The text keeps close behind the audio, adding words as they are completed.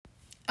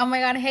Oh my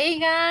god, hey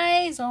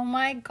guys! Oh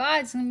my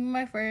god, it's gonna be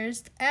my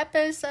first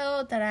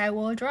episode that I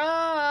will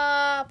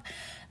drop.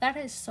 That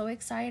is so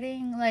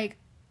exciting. Like,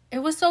 it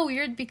was so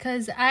weird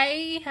because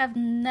I have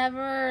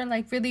never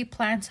really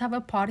planned to have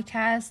a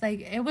podcast.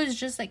 Like, it was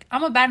just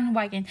I'm a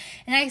bandwagon,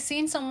 and I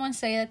seen someone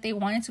say that they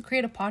wanted to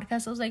create a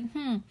podcast. I was like,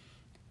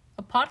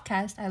 a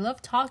podcast. I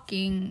love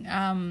talking.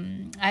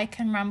 I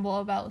can ramble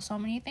about so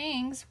many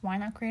things. Why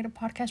not create a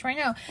podcast right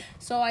now?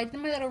 So I did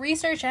my little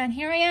research and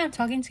here I am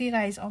talking to you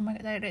guys. Oh my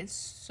god, that is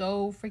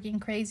so freaking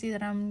crazy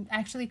that I'm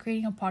actually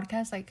creating a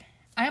podcast. Like,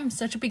 I am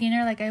such a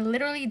beginner. Like, I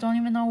literally don't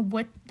even know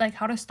what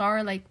how to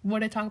start, what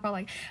to talk about.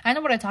 Like, I know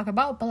what I talk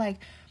about, but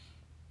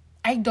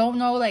I don't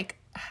know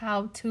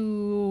how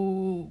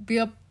to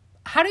be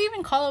how do you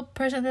even call a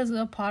person that's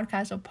a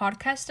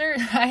podcaster?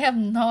 I have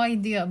no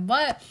idea.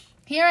 But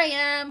here I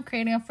am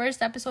creating a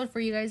first episode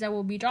for you guys that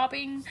will be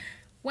dropping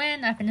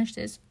when I finish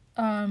this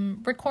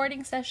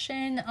recording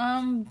session.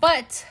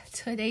 But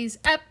today's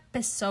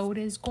episode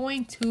is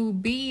going to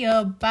be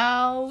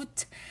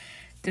about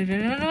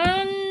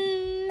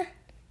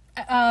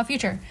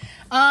future.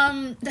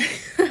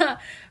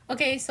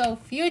 Okay, so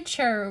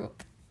future.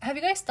 Have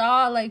you guys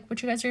thought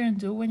what you guys are gonna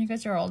do when you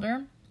guys are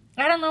older?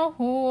 I don't know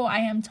who I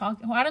am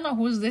talking. I don't know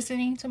who's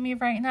listening to me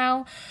right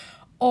now,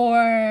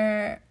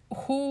 or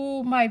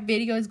who my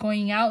video is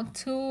going out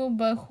to,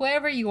 but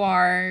whoever you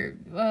are,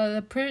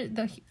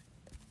 the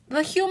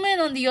human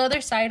on the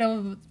other side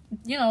of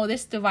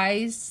this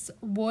device,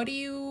 what do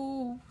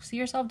you see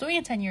yourself doing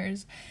in 10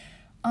 years?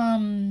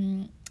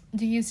 Do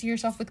you see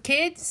yourself with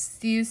kids?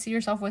 Do you see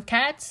yourself with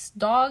cats,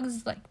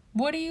 dogs?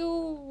 What do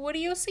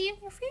you see in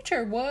your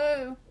future?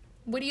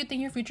 What do you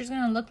think your future is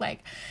gonna look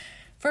like?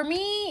 For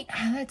me,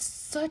 that's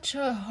such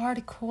a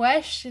hard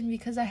question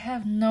because I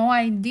have no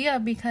idea,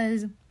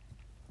 because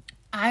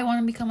I want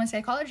to become a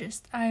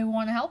psychologist. I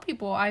want to help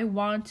people. I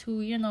want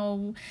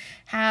to,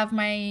 have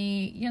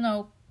my,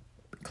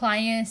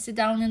 clients sit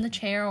down in the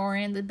chair or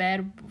in the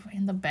bed.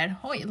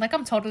 Oh,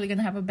 I'm totally going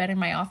to have a bed in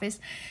my office.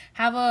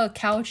 Have a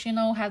couch,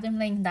 have them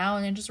laying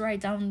down and just write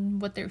down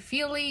what they're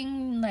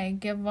feeling.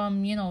 Give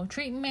them,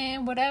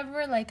 treatment,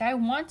 whatever. I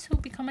want to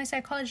become a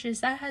psychologist.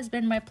 That has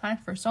been my plan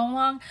for so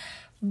long.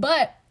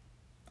 But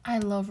I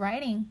love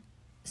writing.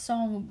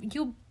 So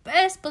you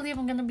best believe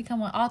I'm going to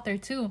become an author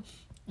too.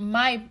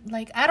 I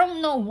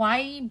don't know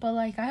why, but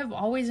I have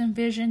always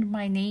envisioned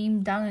my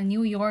name down in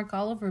New York,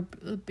 all over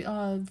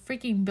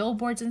freaking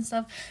billboards and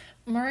stuff.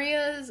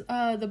 Maria's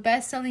the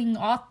best-selling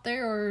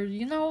author, or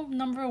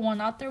number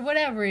one author,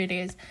 whatever it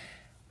is.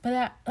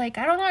 But I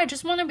don't know, I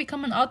just want to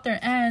become an author.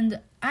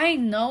 And I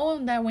know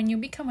that when you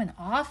become an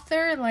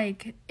author,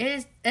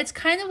 it's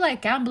kind of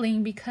like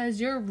gambling,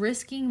 because you're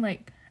risking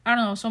I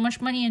don't know, so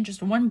much money in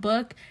just one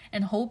book,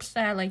 in hopes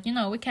that it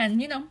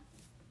can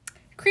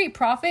create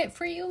profit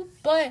for you.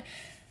 But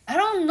I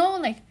don't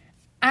know,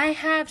 I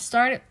have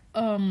started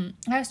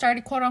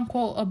quote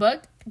unquote a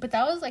book, but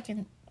that was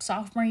in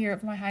sophomore year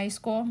of my high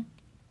school,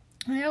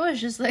 and it was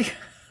just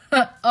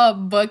a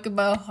book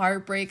about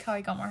heartbreak, how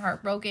I got my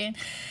heart broken.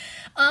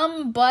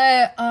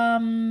 But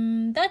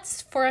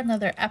that's for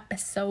another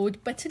episode.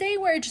 But today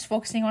we're just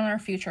focusing on our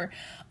future.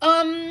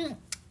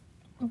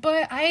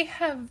 But I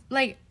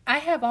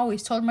have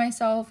always told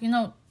myself,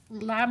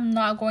 I'm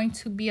not going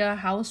to be a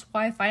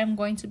housewife. I am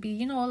going to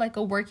be,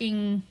 a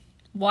working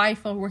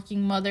wife, a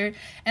working mother.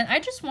 And I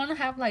just want to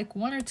have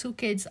one or two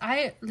kids.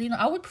 I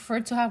would prefer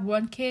to have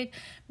one kid,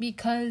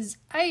 because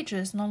I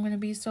just know I'm going to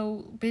be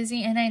so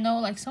busy. And I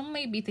know some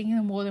may be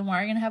thinking, well, then why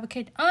are you going to have a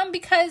kid?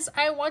 Because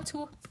I want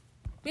to,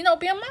 be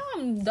a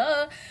mom.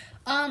 Duh.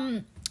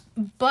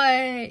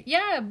 But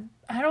yeah,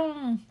 I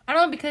don't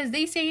know, because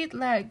they say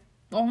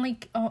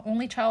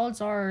only childs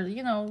are,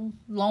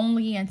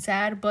 lonely and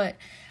sad, but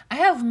I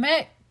have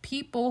met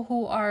people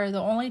who are the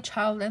only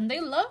child and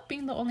they love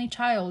being the only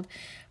child.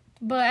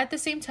 But at the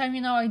same time,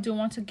 I do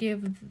want to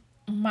give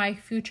my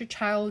future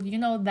child,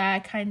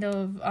 that kind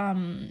of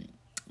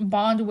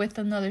bond with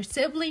another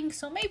sibling.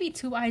 So maybe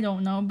two, I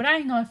don't know. But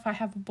I know if I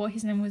have a boy,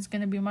 his name is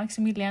going to be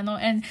Maximiliano.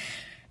 And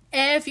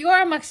if you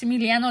are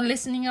Maximiliano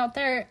listening out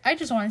there, I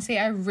just want to say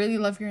I really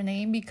love your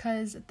name,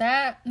 because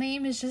that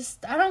name is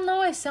just, I don't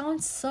know, it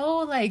sounds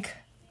so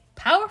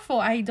powerful.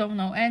 I don't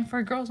know. And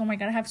for girls, oh my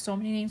god, I have so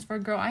many names for a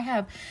girl. I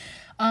have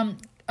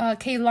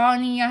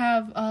Kaylani, I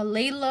have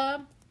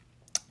Layla.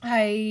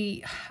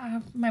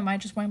 My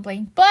mind just went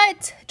blank,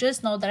 but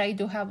just know that I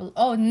do have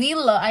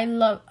Neela. I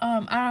love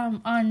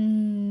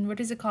on what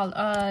is it called,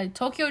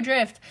 Tokyo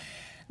Drift,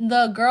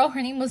 the girl,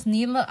 her name was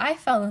Neela. I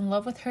fell in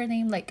love with her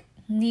name,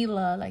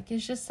 Neela. It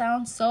just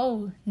sounds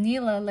so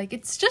Neela.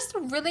 It's just a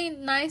really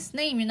nice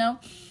name,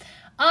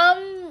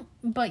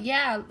 but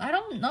yeah, I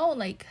don't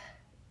know,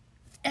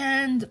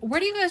 and where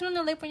do you guys want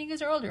to live when you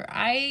guys are older?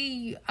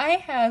 I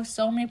have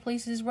so many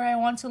places where I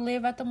want to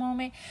live at the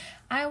moment.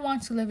 I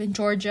want to live in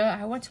Georgia.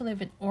 I want to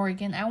live in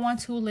Oregon. I want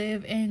to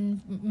live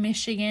in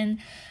Michigan.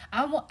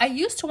 I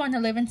used to want to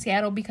live in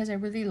Seattle because I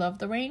really love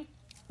the rain.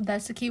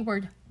 That's the key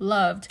word,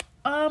 loved.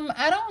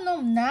 I don't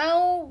know,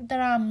 now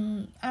that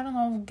I'm,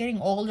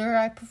 getting older,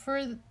 I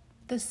prefer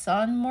the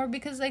sun more,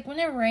 because like when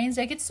it rains,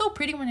 like it's so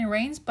pretty when it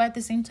rains, but at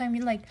the same time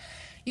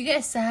you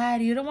get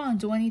sad, you don't want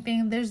to do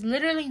anything. There's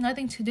literally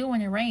nothing to do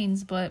when it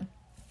rains. But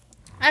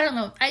I don't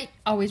know, I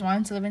always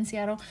wanted to live in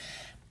Seattle,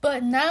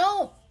 but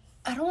now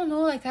I don't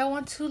know, like I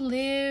want to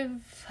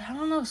live, I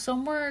don't know,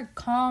 somewhere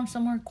calm,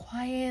 somewhere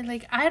quiet.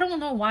 Like I don't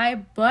know why,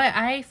 but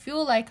I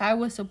feel like I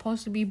was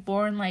supposed to be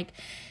born like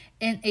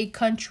in a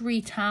country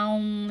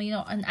town, you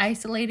know, an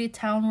isolated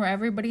town where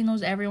everybody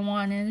knows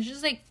everyone, and it's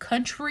just like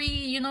country,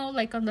 you know,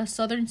 like on the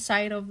southern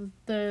side of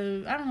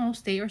the, I don't know,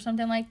 state or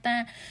something like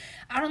that.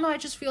 I don't know, I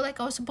just feel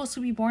like I was supposed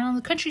to be born on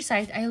the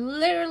countryside. I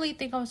literally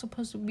think I was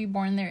supposed to be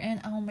born there.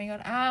 And oh my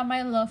god,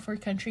 my love for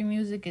country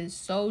music is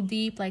so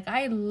deep. Like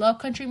I love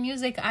country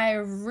music. I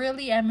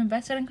really am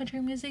invested in country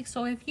music.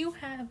 So if you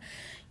have,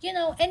 you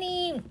know,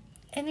 any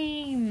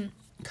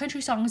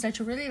country songs that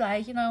you really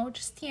like, you know,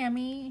 just DM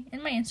me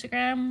in my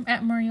Instagram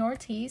at Maria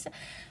Ortiz.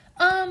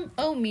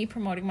 Me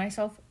promoting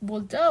myself. Well,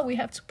 duh, we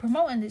have to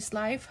promote in this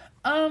life.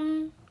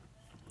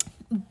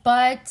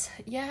 But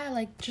yeah,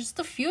 like just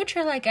the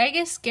future, like I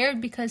get scared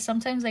because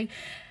sometimes like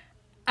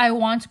I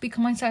want to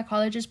become a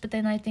psychologist, but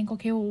then I think,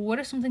 okay, well, what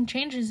if something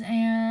changes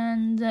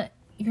and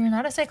you're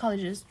not a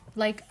psychologist?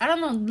 Like I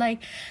don't know,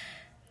 like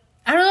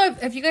I don't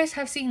know if you guys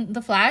have seen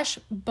The Flash,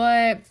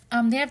 but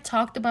they have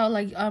talked about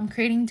like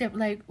creating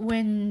like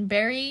when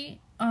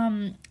Barry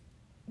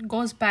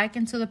goes back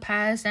into the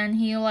past and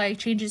he like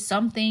changes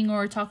something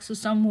or talks to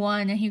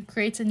someone and he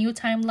creates a new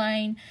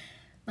timeline.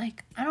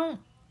 Like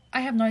I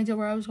have no idea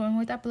where I was going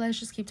with that, but let's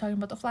just keep talking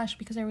about The Flash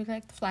because I really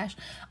like The Flash.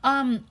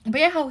 But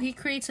yeah, how he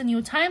creates a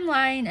new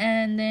timeline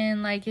and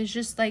then like it's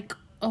just like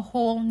a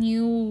whole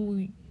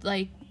new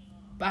like,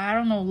 I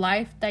don't know,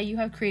 life that you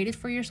have created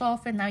for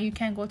yourself, and now you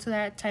can't go to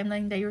that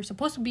timeline that you're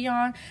supposed to be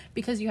on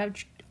because you have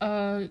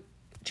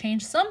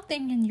changed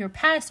something in your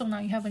past, so now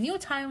you have a new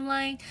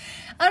timeline.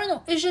 I don't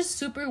know, it's just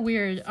super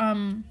weird. I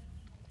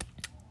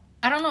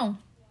don't know.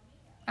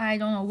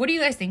 What do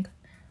you guys think?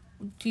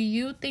 Do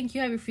you think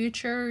you have your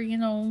future, you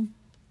know,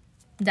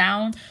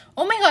 down?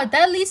 Oh my god,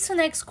 that leads to the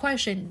next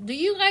question. Do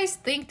you guys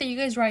think that you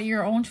guys write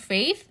your own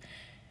fate?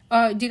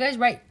 Do you guys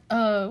write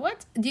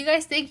what? Do you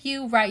guys think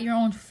you write your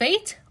own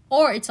fate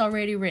or it's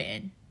already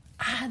written?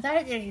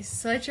 That is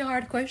such a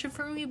hard question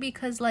for me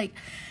because like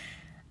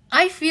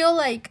I feel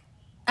like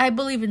I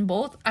believe in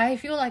both. I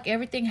feel like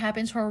everything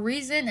happens for a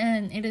reason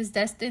and it is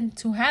destined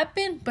to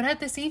happen. But at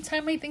the same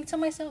time, I think to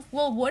myself,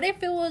 well, what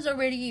if it was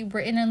already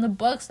written in the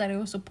books that it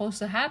was supposed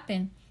to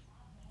happen?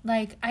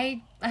 Like,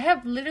 I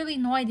have literally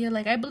no idea.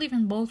 Like, I believe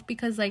in both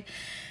because, like,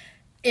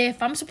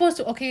 if I'm supposed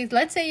to, okay,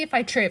 let's say if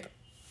I trip.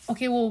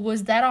 Okay, well,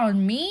 was that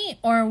on me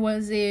or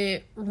was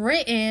it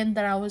written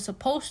that I was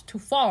supposed to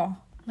fall?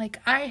 Like,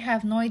 I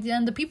have no idea.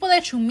 And the people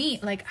that you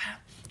meet, like,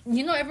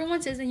 you know,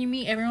 everyone says that you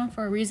meet everyone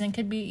for a reason. It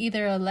could be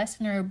either a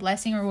lesson or a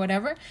blessing or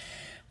whatever.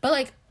 But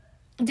like,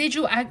 did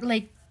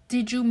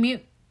you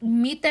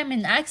meet them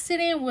in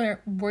accident?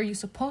 Were you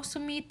supposed to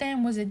meet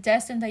them? Was it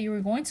destined that you were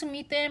going to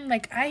meet them?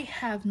 Like, I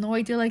have no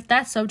idea. Like,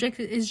 that subject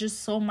is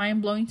just so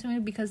mind-blowing to me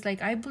because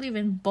like I believe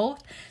in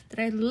both, that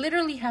I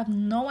literally have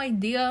no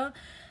idea.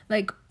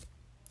 Like,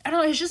 I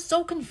don't know, it's just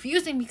so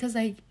confusing because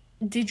like,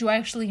 did you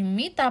actually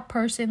meet that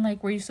person?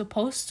 Like, were you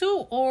supposed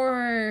to,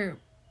 or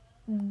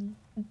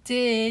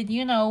did,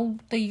 you know,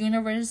 the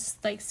universe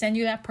like send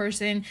you that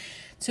person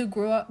to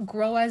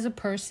grow as a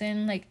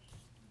person? Like,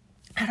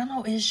 I don't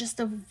know, it's just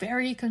a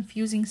very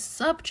confusing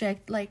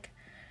subject. Like,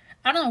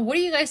 I don't know, what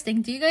do you guys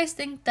think? Do you guys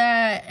think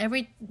that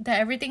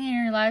everything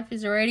in your life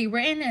is already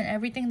written and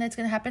everything that's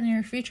gonna happen in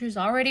your future is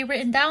already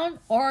written down,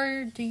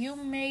 or do you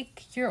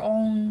make your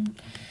own,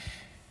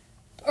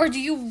 or do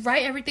you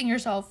write everything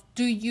yourself?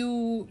 Do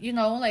you, you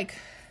know, like,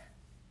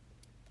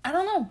 I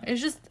don't know, it's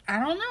just, I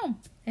don't know.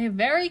 It's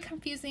very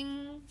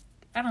confusing.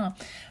 I don't know.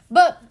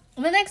 But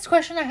the next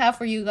question I have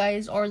for you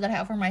guys, or that I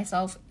have for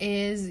myself,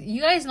 is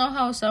you guys know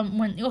how so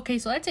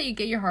let's say you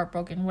get your heart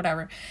broken,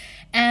 whatever.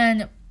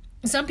 And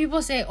some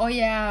people say, oh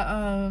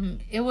yeah,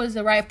 it was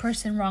the right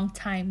person, wrong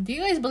time. Do you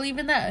guys believe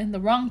in that? In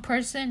the wrong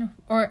person,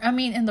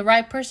 in the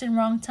right person,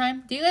 wrong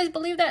time? Do you guys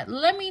believe that?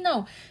 Let me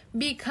know.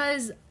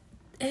 Because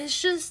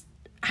it's just,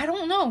 I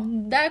don't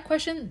know. That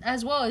question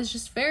as well is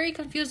just very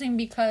confusing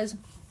because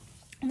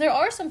there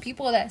are some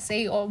people that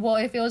say, oh, well,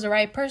 if it was the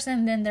right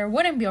person, then there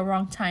wouldn't be a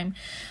wrong time.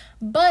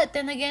 But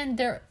then again,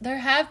 there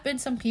have been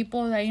some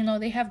people that, you know,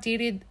 they have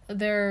dated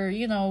their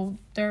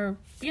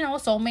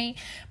soulmate,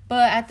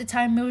 but at the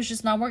time it was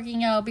just not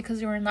working out because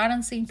they were not on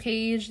the same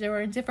page. They were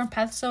in different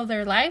paths of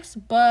their lives.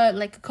 But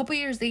like a couple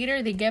years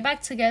later, they get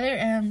back together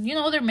and, you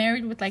know, they're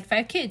married with like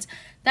 5 kids.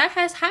 That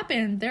has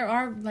happened. There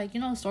are like, you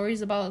know,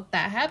 stories about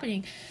that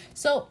happening.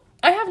 So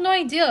I have no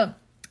idea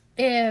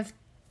if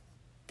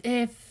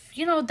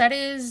you know, that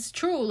is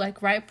true,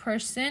 like right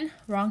person,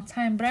 wrong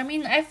time. But I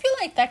mean, I feel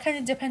like that kind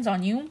of depends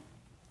on you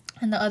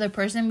and the other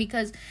person,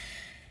 because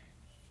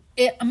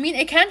it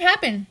can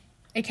happen.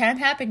 It can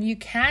happen. You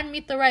can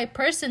meet the right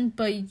person,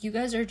 but you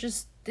guys are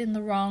just in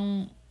the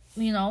wrong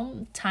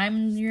time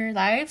in your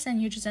lives,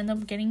 and you just end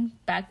up getting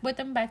back with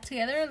them, back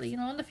together,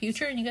 in the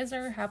future, and you guys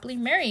are happily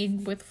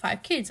married with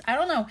 5 kids. I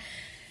don't know.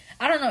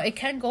 It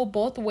can go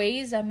both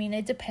ways. I mean,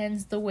 it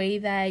depends the way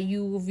that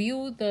you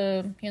view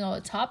the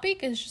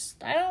topic. It's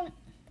just, I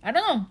don't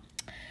know.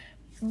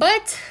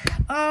 But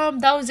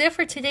that was it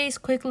for today's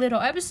quick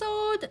little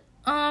episode.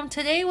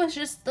 Today was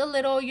just a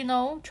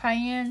little, try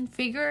and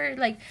figure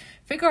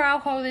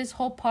out how this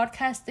whole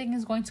podcast thing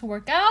is going to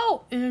work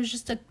out. It was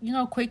just a,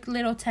 quick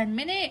little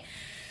 10-minute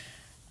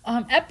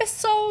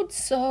episode.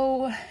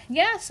 So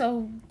yeah,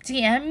 so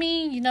DM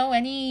me,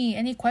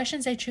 any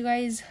questions that you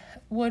guys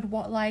would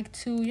like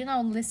to,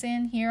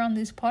 listen here on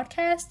this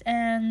podcast.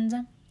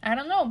 And I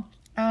don't know.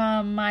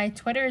 My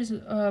Twitter is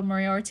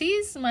Maria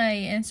Ortiz. My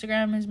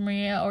Instagram is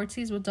Maria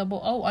Ortiz with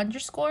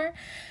 _.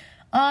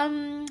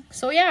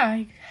 So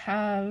yeah,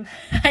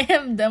 I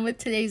am done with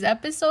today's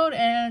episode,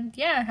 and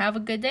yeah, have a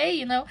good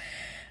day.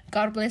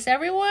 God bless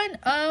everyone.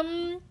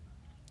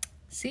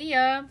 See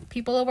ya,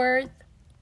 people of Earth.